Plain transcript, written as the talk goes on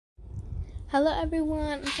Hello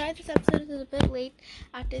everyone. I'm sorry this episode is a bit late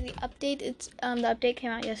after the update. The update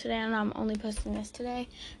came out yesterday and I'm only posting this today.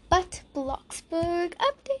 But Bloxburg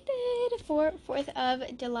updated for 4th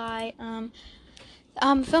of July.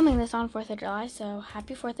 I'm filming this on 4th of July, so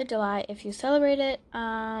happy 4th of July if you celebrate it.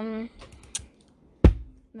 America.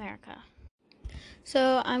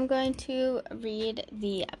 So I'm going to read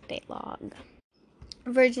the update log.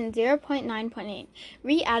 Version 0.9.8.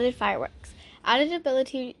 Re-added fireworks. Added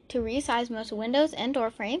ability to resize most windows and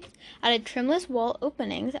door frames. Added trimless wall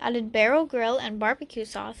openings. Added barrel grill and barbecue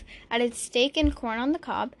sauce. Added steak and corn on the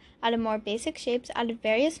cob. Added more basic shapes. Added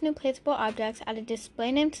various new placeable objects. Added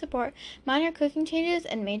display name support. Minor cooking changes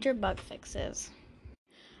and major bug fixes.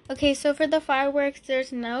 Okay, so for the fireworks,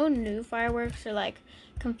 there's no new fireworks or like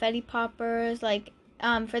confetti poppers.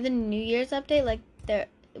 For the New Year's update,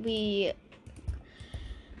 we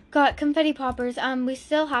got confetti poppers. We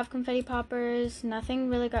still have confetti poppers. Nothing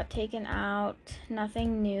really got taken out.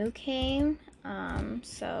 Nothing new came.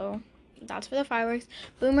 So that's for the fireworks.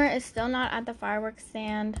 Boomer is still not at the fireworks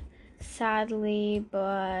stand, sadly,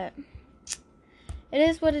 but it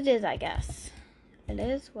is what it is, I guess. It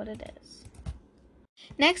is what it is.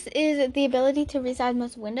 Next is the ability to resize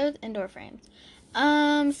most windows and door frames.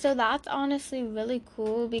 So that's honestly really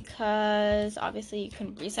cool because obviously you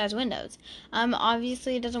can resize windows.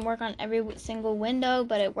 Obviously it doesn't work on every single window,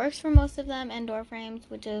 but it works for most of them and door frames,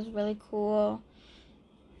 which is really cool.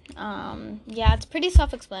 Yeah, it's pretty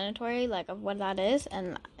self-explanatory, of what that is,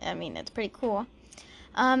 and I mean, it's pretty cool.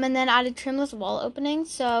 And then added trimless wall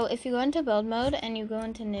openings. So if you go into build mode and you go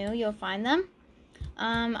into new, you'll find them.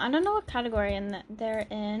 I don't know what category they're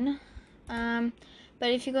in. But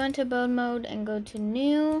if you go into build mode and go to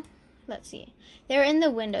new, let's see. They're in the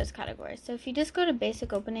Windows category. So if you just go to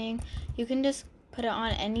basic opening, you can just put it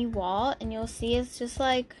on any wall and you'll see it's just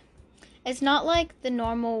it's not like the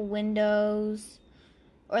normal windows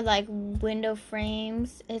or window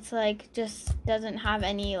frames. It's just doesn't have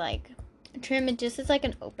any trim. It just is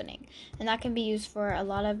an opening. And that can be used for a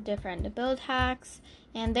lot of different build hacks.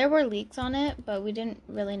 And there were leaks on it, but we didn't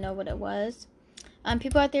really know what it was.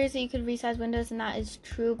 People out there say you could resize windows, and that is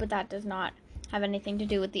true, but that does not have anything to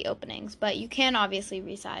do with the openings. But you can obviously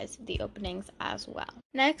resize the openings as well.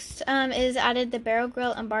 Next is added the barrel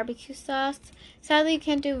grill and barbecue sauce. Sadly, you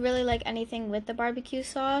can't do really anything with the barbecue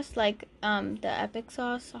sauce, the epic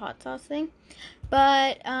sauce, hot sauce thing.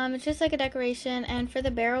 But it's just a decoration. And for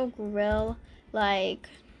the barrel grill,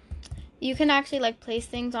 you can actually place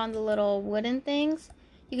things on the little wooden things.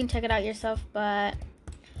 You can check it out yourself, but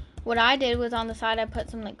what I did was on the side I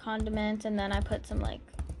put some condiments, and then I put some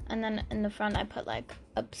and then in the front I put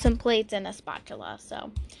some plates and a spatula.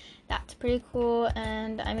 So that's pretty cool,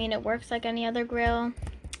 and I mean it works like any other grill,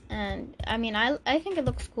 and I mean I think it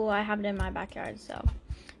looks cool. I have it in my backyard, so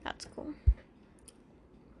that's cool.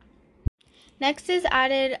 Next is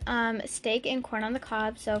added steak and corn on the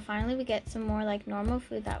cob. So finally we get some more normal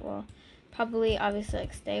food that will probably obviously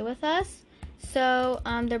stay with us. So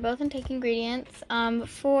they're both intake ingredients.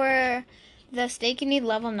 For the steak you need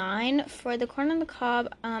level 9. For the corn on the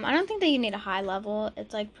cob, I don't think that you need a high level.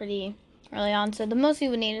 It's pretty early on, so the most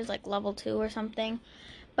you would need is level 2 or something.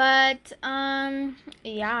 But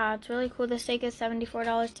yeah, it's really cool. The steak is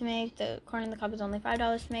 $74 to make. The corn on the cob is only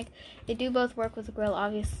 $5 to make. They do both work with the grill,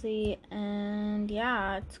 obviously, and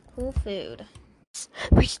yeah, it's cool food.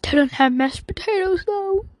 We still don't have mashed potatoes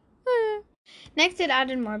though. Next, it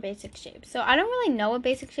added more basic shapes. So I don't really know what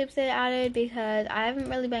basic shapes they added because I haven't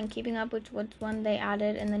really been keeping up with which one they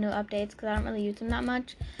added in the new updates because I don't really use them that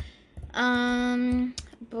much.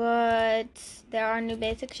 But there are new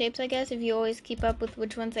basic shapes, I guess. If you always keep up with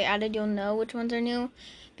which ones they added, you'll know which ones are new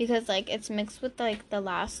because it's mixed with the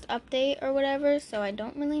last update or whatever. So I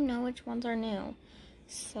don't really know which ones are new.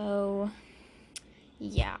 So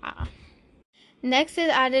yeah. Next is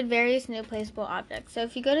added various new placeable objects. So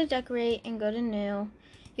if you go to decorate and go to new,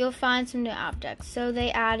 you'll find some new objects. So they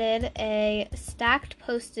added a stacked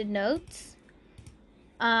post-it notes.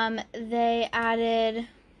 They added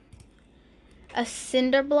a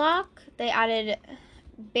cinder block. They added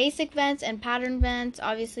basic vents and pattern vents.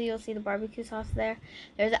 Obviously you'll see the barbecue sauce there.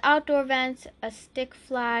 There's outdoor vents, a stick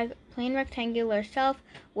flag, plain rectangular shelf,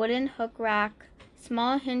 wooden hook rack,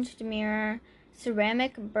 small hinged mirror,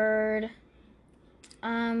 ceramic bird.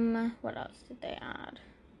 What else did they add?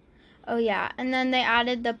 Oh yeah, and then they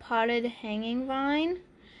added the potted hanging vine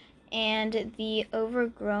and the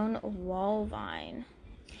overgrown wall vine.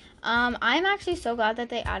 I'm actually so glad that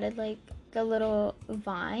they added the little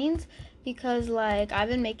vines because I've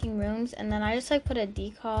been making rooms and then I just put a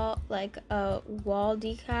decal, a wall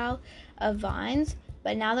decal of vines,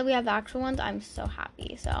 but now that we have the actual ones, I'm so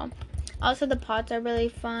happy. So Also, the pots are really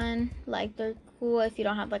fun. Like, they're cool. If you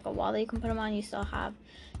don't have like a wall that you can put them on, you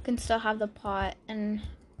can still have the pot. And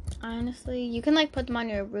honestly, you can like put them on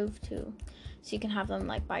your roof too, so you can have them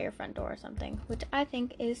like by your front door or something, which I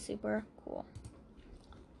think is super cool.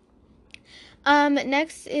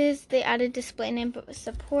 Next is they added display name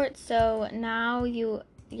support. So now your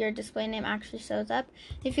display name actually shows up.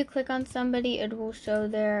 If you click on somebody, it will show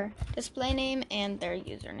their display name and their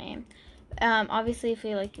username. Obviously, if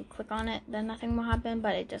you click on it, then nothing will happen,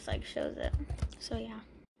 but it just like shows it. So yeah.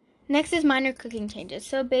 Next is minor cooking changes.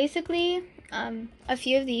 So basically, a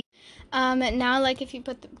few of these. Now, like if you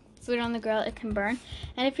put the food on the grill, it can burn.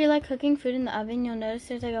 And if you're like cooking food in the oven, you'll notice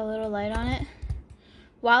there's like a little light on it.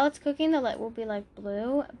 While it's cooking, the light will be like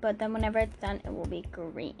blue, but then whenever it's done, it will be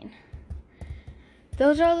green.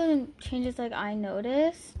 Those are the changes like I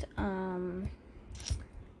noticed. Tell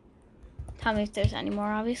me if there's any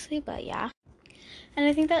more, obviously, but yeah. And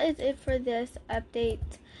I think that is it for this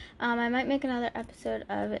update. I might make another episode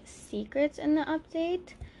of secrets in the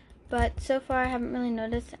update, but so far I haven't really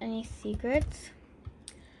noticed any secrets.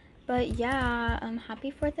 But yeah,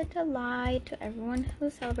 happy 4th of July to everyone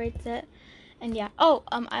who celebrates it. And yeah, I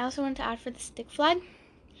also wanted to add for the stick flag.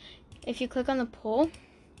 If you click on the pole,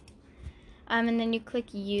 and then you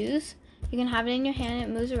click use, you can have it in your hand. It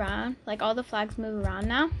moves around, like all the flags move around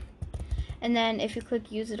now. And then if you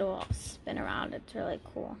click use, it'll all spin around. It's really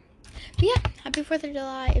cool. But yeah, happy 4th of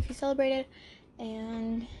July if you celebrated.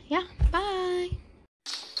 And yeah, bye.